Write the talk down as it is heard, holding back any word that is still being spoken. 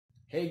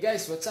Hey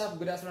guys, what's up?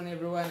 Good afternoon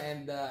everyone,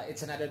 and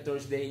it's another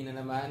Thursday na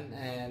naman,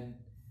 and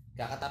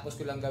kakatapos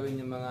ko lang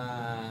gawin yung mga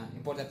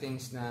important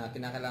things na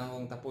kinakailangan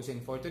kong tapusin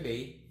for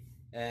today,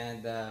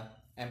 and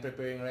I'm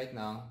preparing right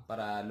now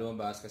para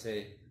lumabas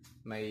kasi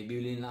may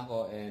bibili na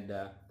ako, and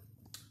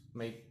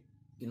may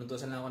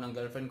inutusan na ako ng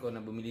girlfriend ko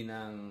na bumili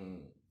ng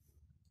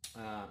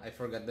I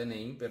forgot the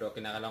name, pero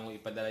kinakailangan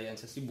kong ipadala yan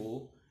sa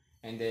Cebu,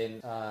 and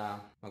then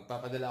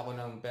magpapadala ako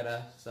ng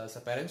pera sa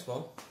parents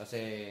ko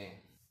kasi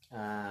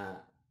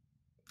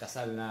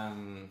kasal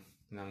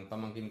ng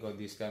pamangkin ko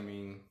this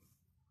coming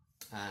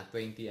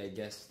 20 I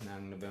guess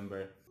ng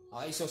November.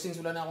 Okay, so since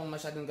wala na akong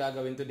masyadong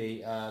gagawin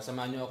today,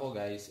 samahan nyo ako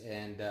guys,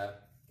 and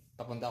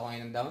papunta ako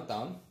ngayon ng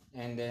downtown,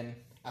 and then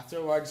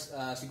afterwards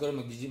siguro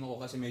mag-gym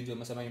ako kasi medyo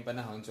masama yung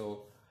panahon,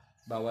 so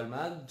bawal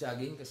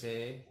mag-jogging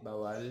kasi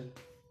bawal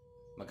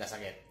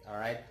magkasakit.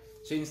 Alright,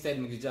 so instead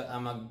mag-gym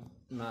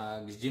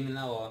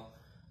na ako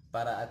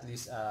para at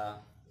least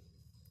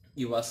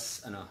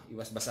iwas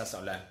basa sa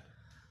ulan.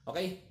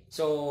 Okay,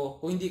 so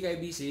kung hindi kayo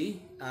busy,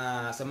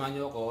 samahan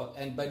nyo ako.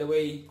 And by the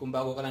way, kung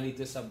bago ka lang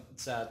dito sa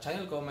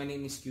channel ko, my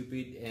name is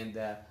Cupid, and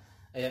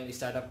I am a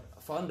startup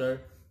founder.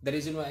 The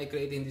reason why I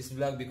created this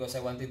vlog because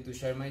I wanted to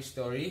share my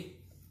story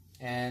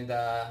and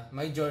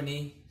my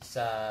journey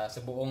sa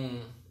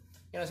buong,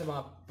 sa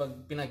mga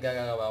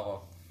pinaggagawa ko.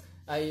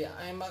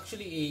 I'm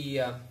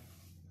actually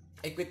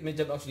I quit my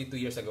job actually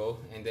 2 years ago,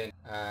 and then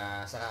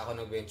saka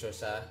ako nag-venture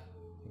sa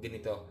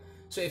ganito.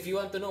 So if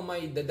you want to know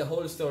the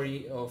whole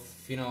story of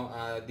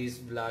this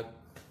vlog,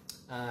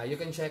 you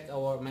can check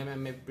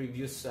my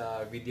previous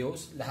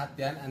videos. Lahat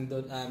yan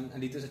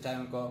andito sa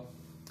channel ko.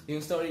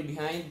 Yung story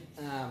behind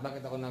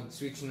bakit ako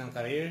nag-switch ng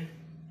career.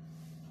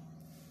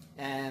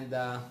 And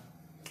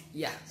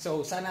yeah,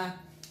 so sana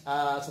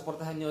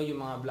suportahan nyo yung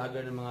mga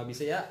vlogger ng mga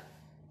Bisaya.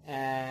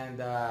 And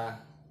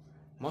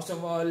most of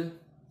all,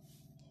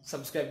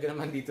 subscribe ka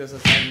naman dito sa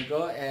channel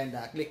ko, and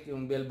click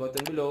yung bell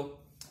button below,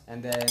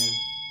 and then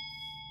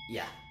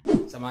yeah,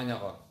 samahan niyo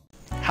ako.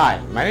 Hi,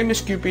 my name is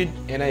Cupid,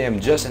 and I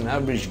am just an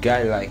average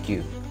guy like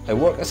you. I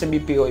work as a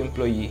BPO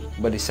employee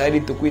but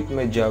decided to quit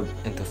my job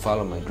and to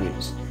follow my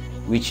dreams,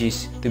 which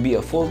is to be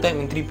a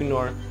full-time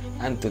entrepreneur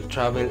and to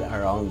travel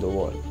around the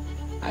world.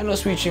 I know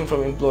switching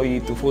from employee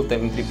to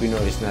full-time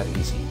entrepreneur is not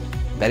easy.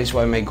 That is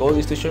why my goal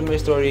is to share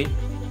my story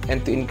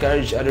and to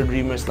encourage other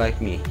dreamers like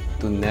me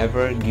to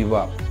never give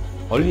up.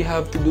 All you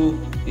have to do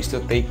is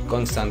to take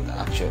constant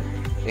action.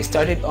 I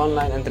started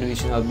online and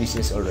traditional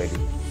business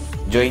already.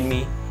 Join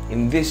me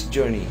in this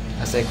journey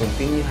as I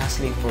continue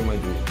hustling for my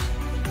dreams.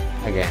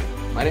 Again,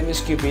 my name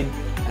is Cupid,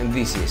 and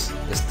this is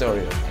the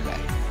story of my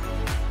life.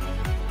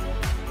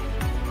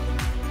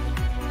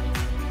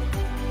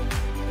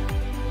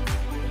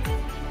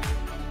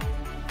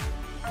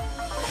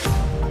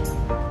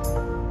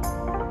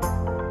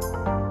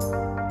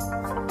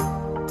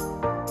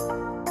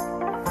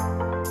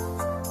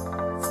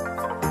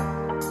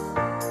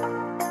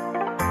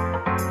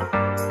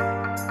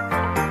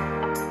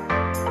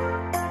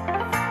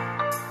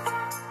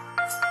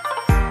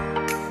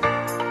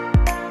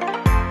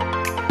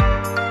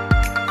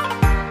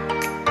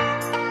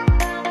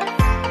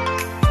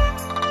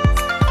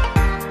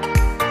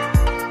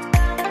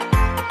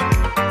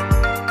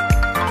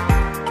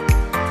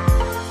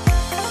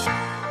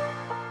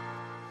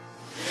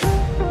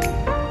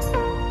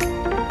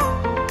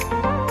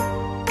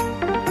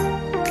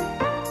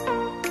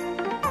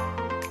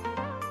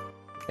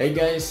 Hey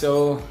guys,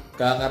 so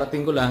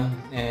kakarating ko lang,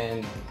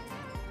 and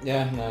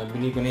yeah,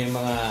 nabili ko na yung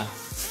mga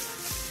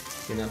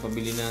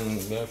pinapabili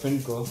ng girlfriend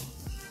ko,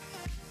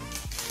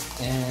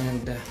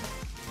 and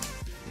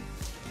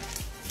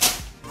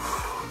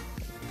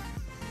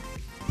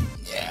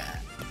yeah,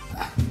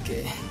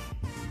 okay.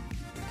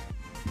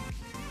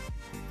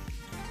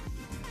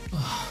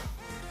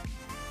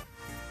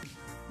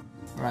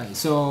 Alright,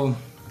 so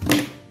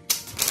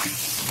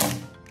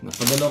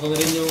napadala ko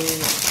na rin yung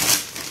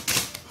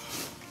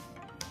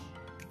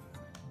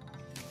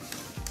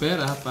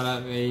pera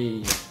para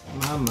kay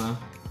mama,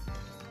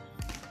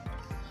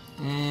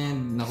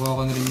 and nakuha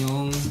ko na rin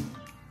yung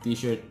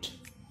t-shirt.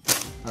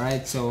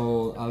 Alright,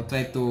 so I'll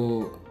try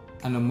to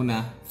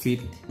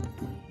fit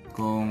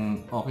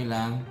kung okay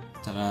lang,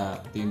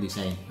 tsaka ito yung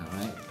design.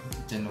 Alright,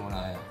 dyan muna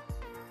kayo.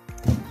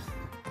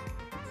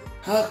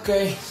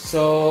 Okay,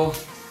 so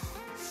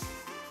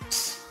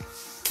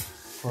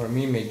for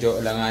me medyo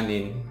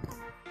alanganin.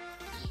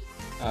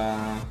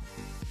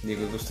 Hindi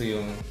ko gusto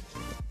yung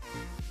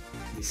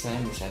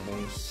design,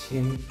 masyadong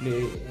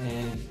simple,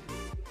 and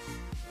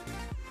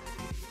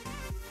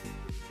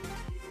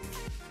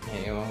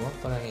ewan ko,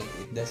 parang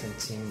it doesn't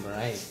seem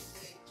right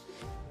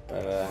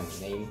para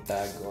name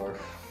tag or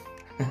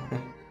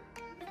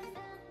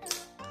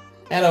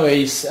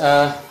anyways,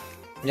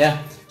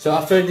 yeah, so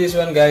after this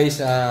one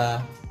guys,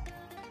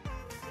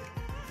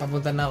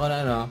 punta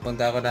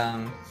ako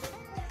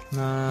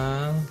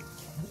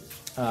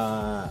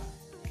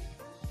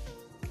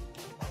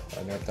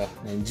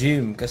ng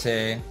gym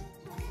kasi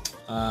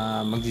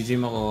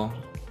mag-gym ako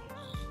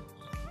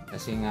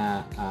kasi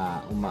nga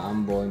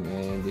umaambon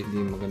and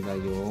hindi maganda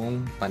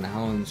yung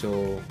panahon.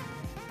 So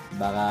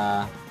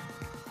baka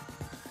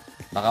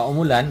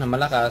umulan na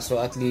malakas,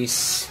 so at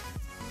least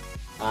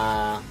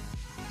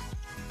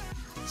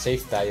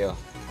safe tayo.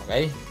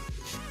 Okay?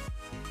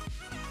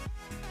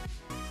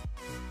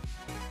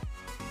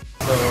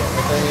 So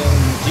ito yung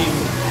gym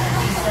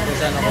kung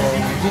saan ako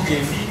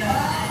nag-gym,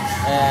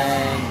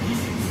 and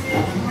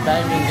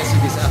timing kasi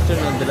this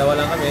afternoon, dalawa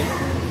lang kami.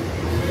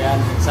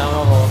 Yan, sama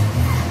ko.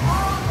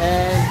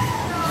 And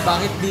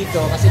bakit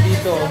dito? Kasi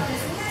dito,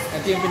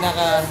 ito yung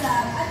pinaka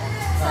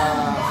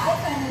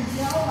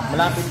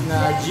malapit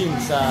na gym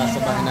sa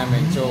bahay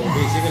namin. So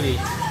basically,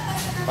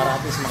 para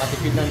at least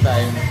makatipid ng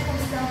time.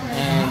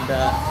 And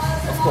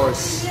of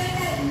course,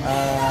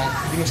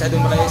 hindi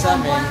masyadong malayo sa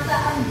amin.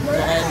 So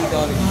kaya dito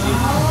ako nag-gym.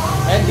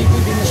 And dito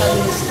din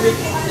masyadong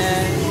strict.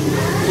 And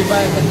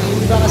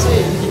iba kasi,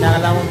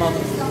 kinakailangan mo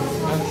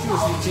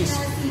mag-shoes, which is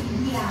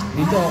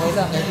dito okay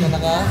lang, kahit na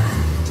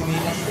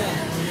naka-chinilas ka.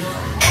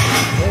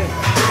 Okay.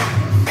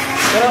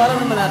 Pero alam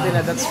naman natin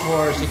na that's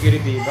for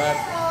security, but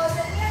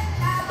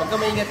pagka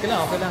maingat ka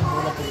lang, okay lang,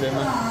 walang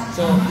problema.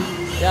 So,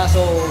 yeah,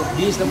 so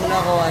bihis na muna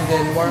ako and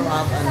then warm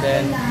up and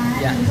then,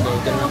 yeah, so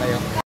dyan na kayo.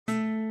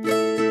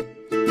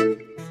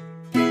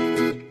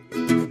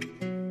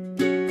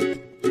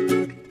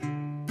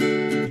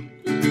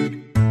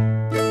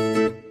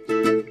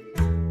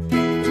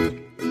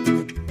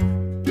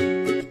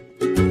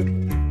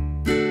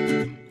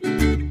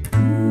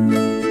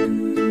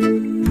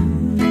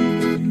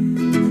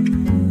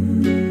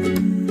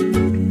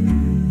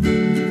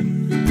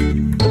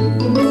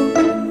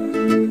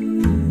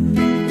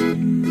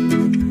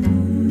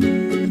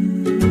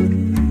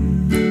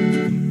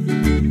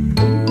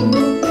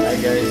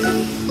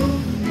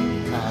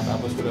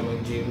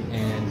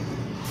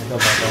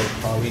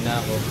 Pauwi na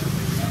ako.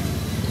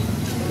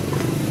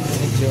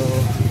 Medyo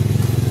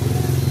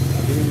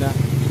madilim na.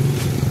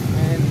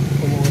 And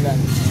umuulan.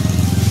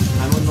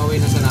 Hamon mauwi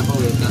na sana ako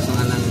eh. Kaso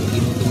nga lang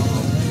ginutom ako.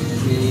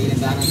 May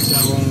nagdaanap siya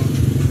akong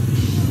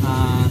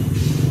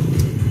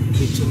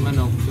lechon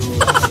manok. So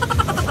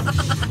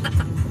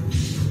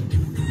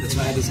that's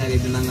why I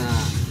decided na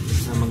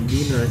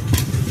mag-dinner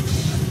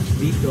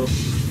dito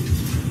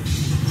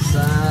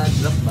sa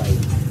drop-by.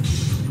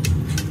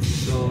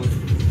 So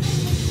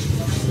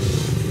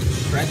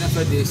right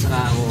after this,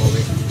 ako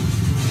uwi.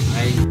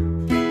 Okay?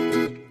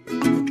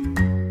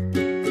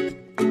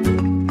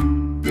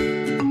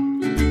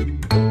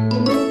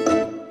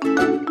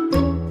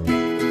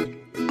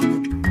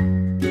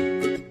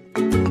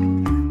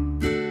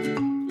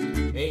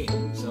 Hey,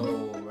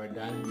 so we're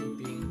done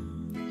eating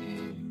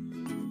and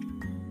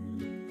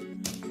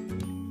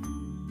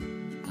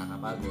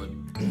nakapagod.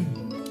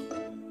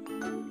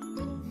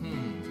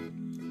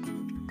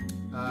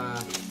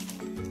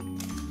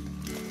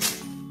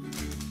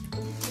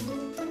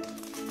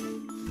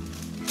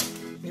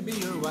 Maybe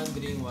you're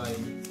wondering why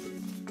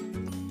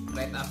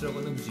right after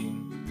ko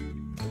nag-gym,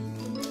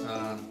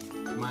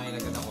 kumain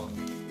agad ako.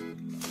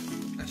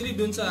 Actually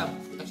sa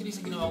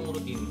ginawa kong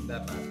routine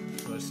dapat,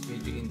 or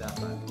scheduling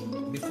dapat,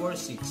 before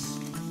 6,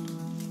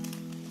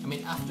 I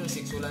mean after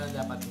 6, walang rice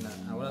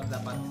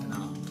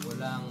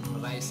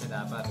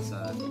na dapat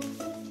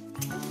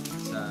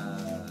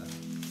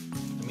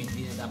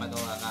hindi na dapat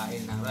ako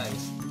kakain ng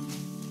rice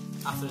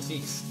after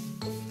 6.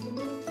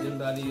 Yun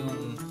bali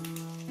yung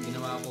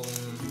ginawa kong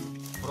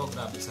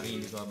program sa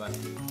sarili ko, but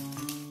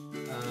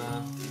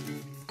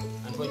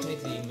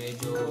unfortunately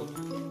medyo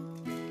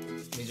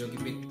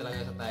gipit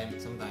talaga sa time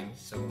sometimes.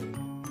 So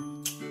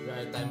there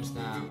are times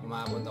na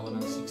umabot ako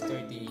ng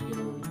 6:30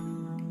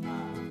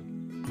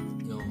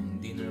 yung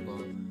dinner ko,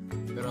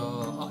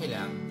 pero okay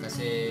lang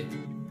kasi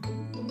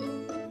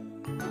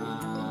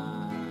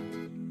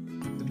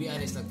to be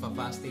honest,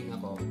 nagpa-fasting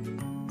ako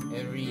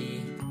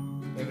every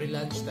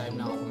lunchtime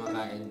na ako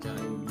kumakain,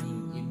 tsaka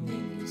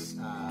evening is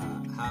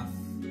half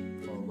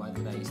or one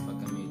rice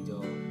pagka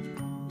medyo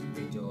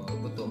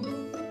gutom.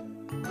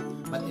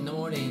 But in the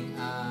morning,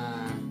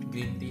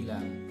 green tea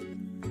lang.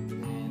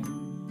 And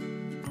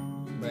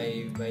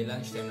by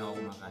lunchtime na ako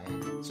kumakain.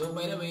 So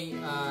by the way,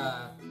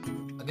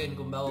 again,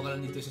 kung bago ka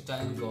lang dito sa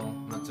channel ko,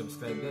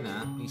 mag-subscribe ka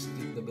na. Please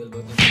click the bell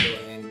button below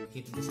and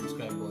hit the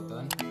subscribe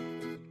button.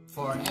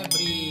 For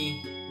every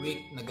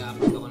week,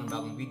 nag-upload ako ng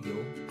bagong video.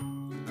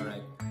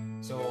 Alright.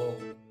 So,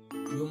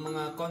 yung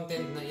mga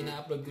content na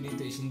ina-upload ko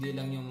dito is hindi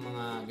lang yung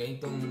mga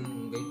ganitong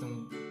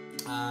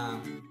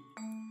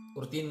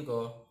routine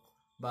ko,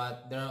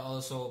 but there are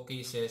also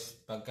cases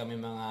pagka may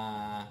mga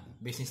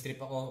business trip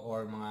ako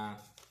or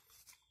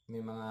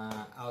may mga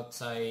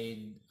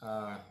outside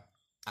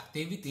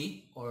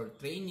activity or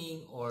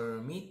training or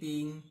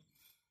meeting,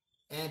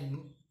 and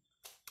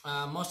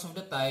most of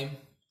the time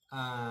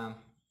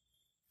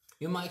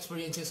yung mga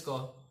experiences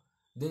ko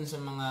dun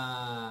sa mga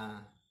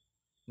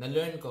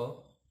na-learn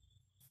ko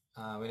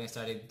when I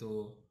started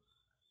to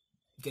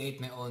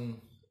create my own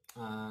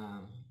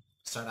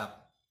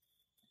startup.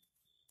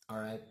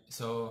 Alright,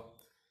 so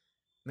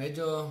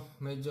medyo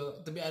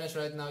to be honest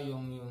right now,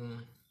 yung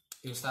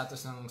yung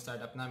status ng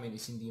startup namin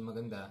is hindi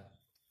maganda.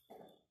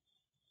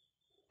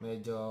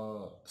 Medyo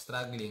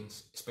struggling,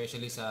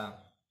 especially sa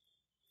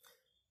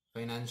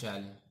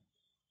financial.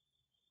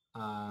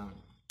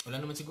 Wala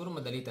naman siguro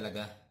madali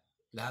talaga.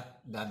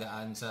 Lahat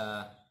dadaan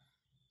sa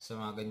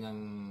mga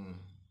ganyang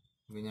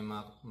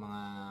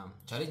mga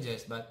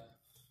challenges, but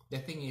the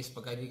thing is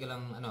pag hindi ka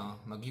lang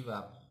mag-give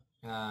up,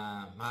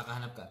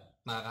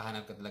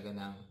 makakahanap ka talaga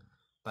ng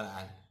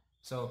paraan.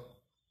 So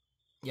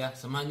yeah,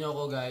 samahan niyo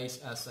ako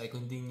guys as I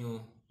continue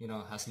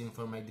hustling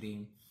for my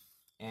dream.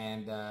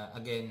 And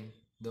again,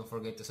 don't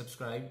forget to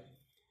subscribe.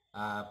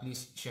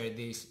 Please share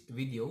this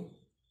video.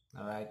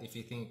 Alright, if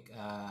you think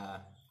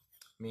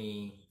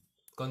may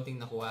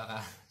konting nakuha ka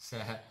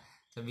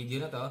sa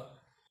video na to.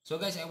 So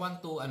guys, I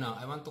want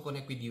to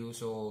connect with you,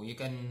 so you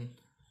can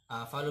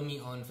follow me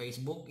on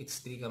Facebook.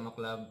 It's Trikama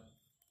Club,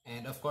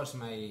 and of course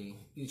my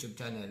YouTube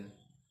channel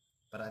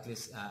para at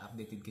least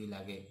updated kayo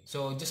lagi.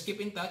 So just keep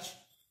in touch,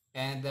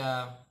 and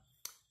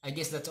I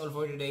guess that's all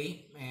for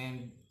today,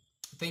 and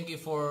thank you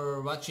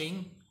for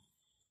watching.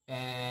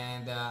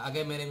 And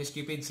again, my name is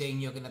Cupid,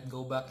 saying you cannot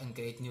go back and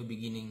create new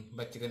beginning,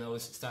 but you can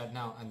always start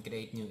now and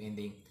create new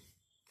ending.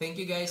 Thank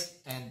you guys,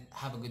 and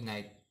have a good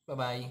night. Bye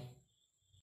bye.